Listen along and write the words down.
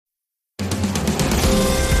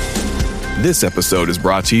This episode is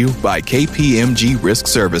brought to you by KPMG Risk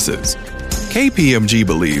Services. KPMG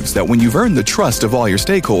believes that when you've earned the trust of all your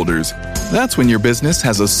stakeholders, that's when your business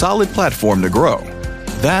has a solid platform to grow.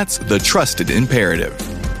 That's the trusted imperative.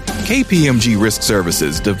 KPMG Risk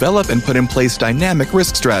Services develop and put in place dynamic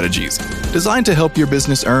risk strategies designed to help your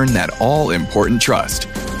business earn that all-important trust.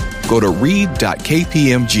 Go to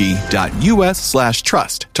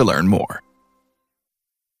read.kpmg.us/trust to learn more.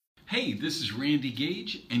 Hey, this is Randy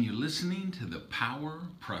Gage, and you're listening to the Power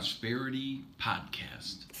Prosperity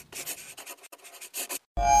Podcast.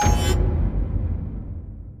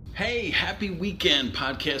 Hey, happy weekend,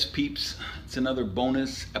 podcast peeps. It's another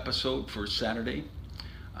bonus episode for Saturday.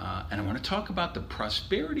 And I want to talk about the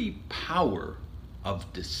prosperity power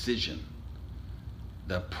of decision.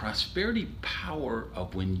 The prosperity power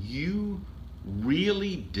of when you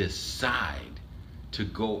really decide to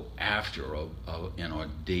go after an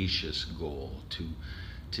audacious goal, to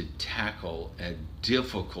tackle a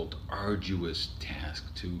difficult, arduous task,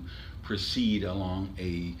 to proceed along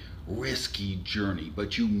a risky journey,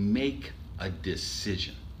 but you make a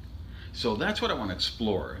decision. So that's what I want to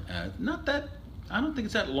explore. I don't think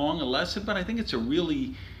it's that long a lesson, but I think it's a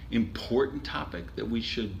really important topic that we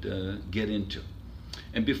should get into.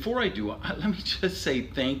 And before I do, let me just say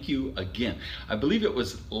thank you again. I believe it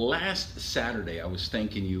was last Saturday I was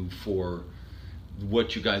thanking you for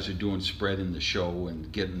what you guys are doing, spreading the show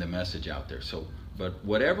and getting the message out there. But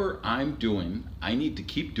whatever I'm doing, I need to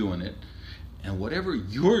keep doing it. And whatever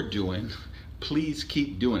you're doing, please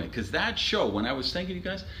keep doing it. Because that show, when I was thanking you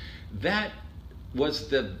guys, that was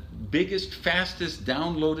the biggest, fastest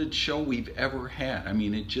downloaded show we've ever had. I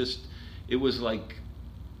mean, it was like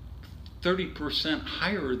 30%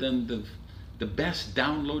 higher than the best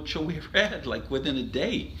download show we ever had, like within a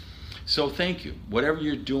day. So thank you. Whatever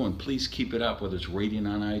you're doing, please keep it up, whether it's rating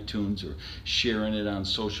on iTunes or sharing it on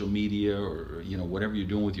social media or whatever you're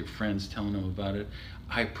doing with your friends, telling them about it.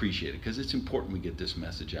 I appreciate it because it's important we get this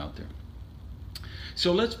message out there.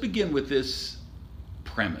 So let's begin with this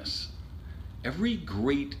premise. Every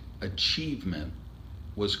great achievement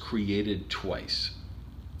was created twice.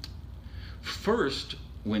 First,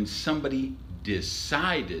 when somebody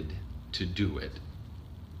decided to do it.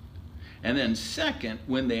 And then second,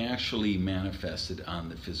 when they actually manifested on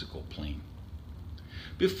the physical plane.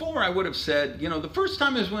 Before I would have said, the first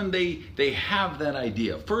time is when they have that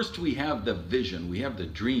idea. First we have the vision, we have the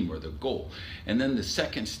dream or the goal. And then the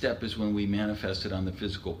second step is when we manifest it on the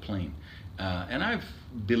physical plane. And I've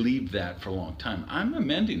believed that for a long time. I'm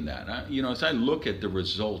amending that. As I look at the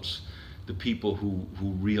results the people who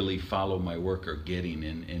really follow my work are getting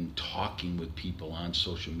in talking with people on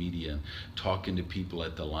social media and talking to people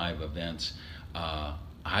at the live events, I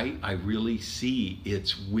really see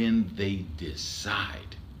it's when they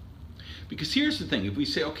decide. Because here's the thing, if we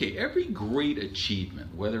say, okay, every great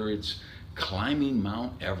achievement, whether it's climbing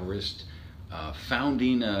Mount Everest,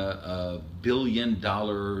 founding a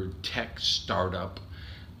billion-dollar tech startup,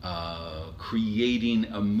 creating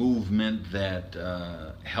a movement that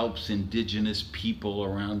helps indigenous people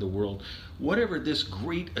around the world, whatever this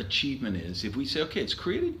great achievement is, if we say, okay, it's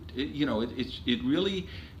created, it really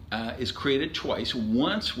is created twice.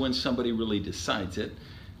 Once when somebody really decides it,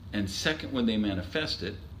 and second when they manifest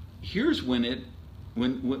it. Here's when it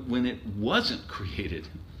wasn't created,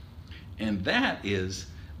 and that is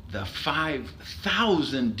the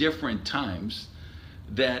 5,000 different times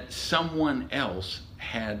that someone else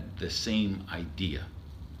had the same idea.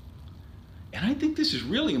 And I think this is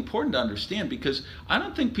really important to understand because I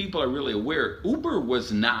don't think people are really aware. Uber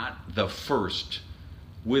was not the first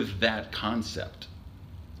with that concept.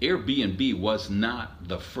 Airbnb was not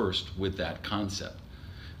the first with that concept.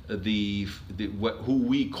 Who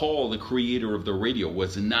we call the creator of the radio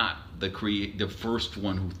was not the first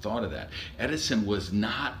one who thought of that. Edison was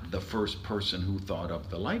not the first person who thought of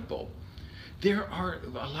the light bulb. There are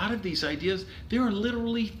a lot of these ideas. There are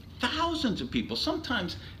literally thousands of people,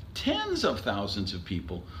 sometimes tens of thousands of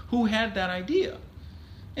people who had that idea.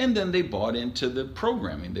 And then they bought into the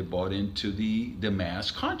programming. They bought into the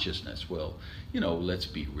mass consciousness. Well, let's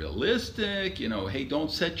be realistic. Hey,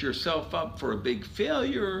 don't set yourself up for a big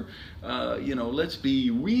failure. Let's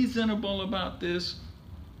be reasonable about this.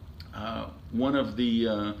 One of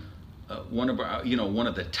the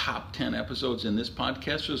top 10 episodes in this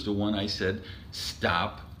podcast was the one I said,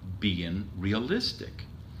 stop being realistic.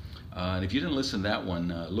 And if you didn't listen to that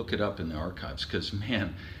one, look it up in the archives because,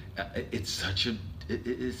 man, it's such an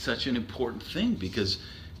important thing because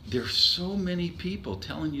there's so many people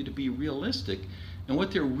telling you to be realistic And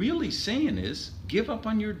what they're really saying is, give up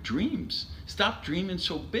on your dreams. Stop dreaming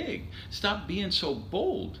so big. Stop being so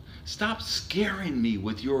bold. Stop scaring me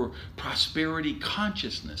with your prosperity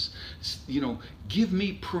consciousness. Give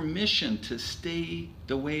me permission to stay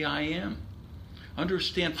the way I am.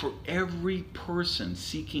 Understand, for every person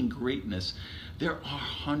seeking greatness, there are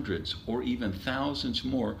hundreds or even thousands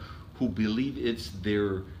more who believe it's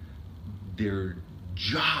their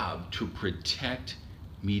job to protect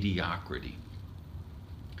mediocrity.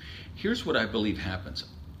 Here's what I believe happens.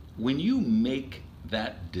 When you make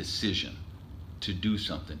that decision to do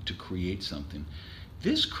something, to create something,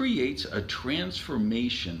 this creates a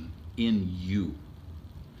transformation in you.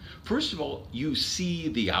 First of all, you see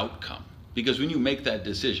the outcome. Because when you make that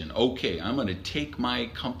decision, okay, I'm going to take my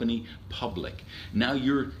company public. Now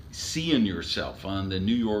you're seeing yourself on the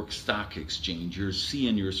New York Stock Exchange. You're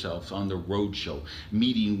seeing yourself on the roadshow,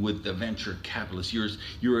 meeting with the venture capitalists.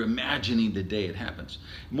 You're imagining the day it happens.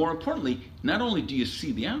 More importantly, not only do you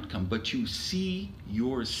see the outcome, but you see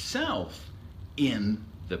yourself in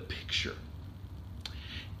the picture.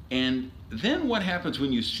 And then what happens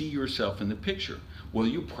when you see yourself in the picture? Well,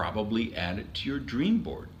 you probably add it to your dream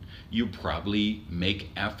board. You probably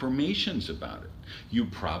make affirmations about it. You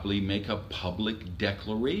probably make a public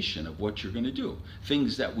declaration of what you're going to do.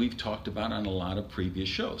 Things that we've talked about on a lot of previous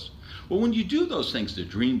shows. Well, when you do those things, the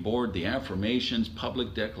dream board, the affirmations,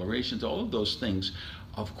 public declarations, all of those things,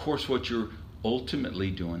 of course, what you're ultimately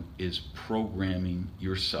doing is programming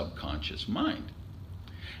your subconscious mind.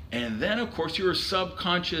 And then, of course, your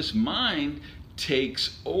subconscious mind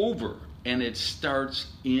takes over. And it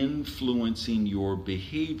starts influencing your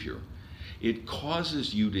behavior. It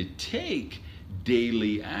causes you to take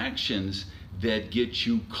daily actions that get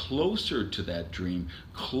you closer to that dream,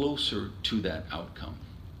 closer to that outcome.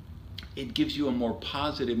 It gives you a more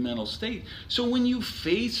positive mental state. So when you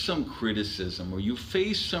face some criticism, or you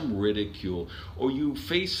face some ridicule, or you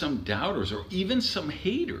face some doubters, or even some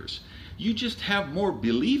haters, you just have more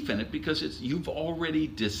belief in it because you've already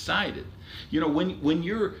decided. When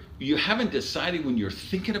you haven't decided, when you're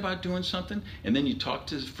thinking about doing something, and then you talk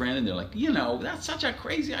to a friend and they're like, that's such a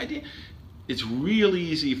crazy idea. It's really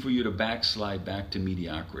easy for you to backslide back to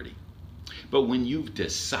mediocrity. But when you've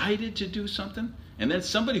decided to do something, and then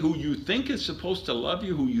somebody who you think is supposed to love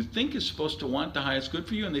you, who you think is supposed to want the highest good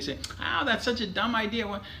for you, and they say, that's such a dumb idea.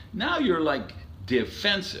 Well, now you're like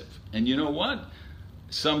defensive. And you know what?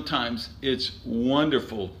 Sometimes it's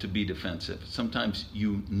wonderful to be defensive. Sometimes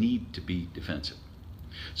you need to be defensive.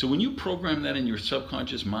 So when you program that in your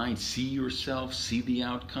subconscious mind, see yourself, see the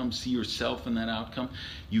outcome, see yourself in that outcome,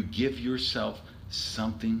 you give yourself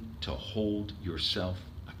something to hold yourself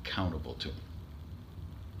accountable to.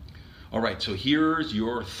 All right, so here's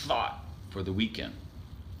your thought for the weekend.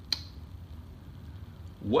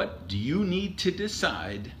 What do you need to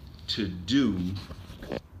decide to do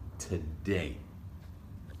today?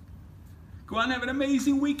 Go on, have an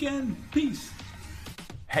amazing weekend. Peace.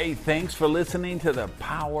 Hey, thanks for listening to the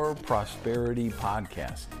Power Prosperity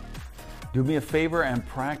Podcast. Do me a favor and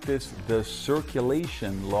practice the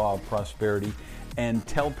circulation law of prosperity and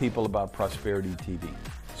tell people about Prosperity TV.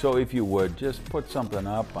 So if you would, just put something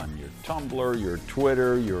up on your Tumblr, your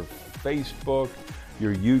Twitter, your Facebook,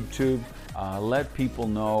 your YouTube. Let people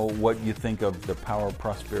know what you think of the Power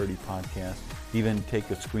Prosperity Podcast. Even take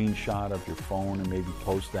a screenshot of your phone and maybe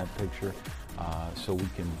post that picture so we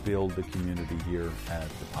can build the community here at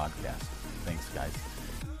the podcast. Thanks, guys.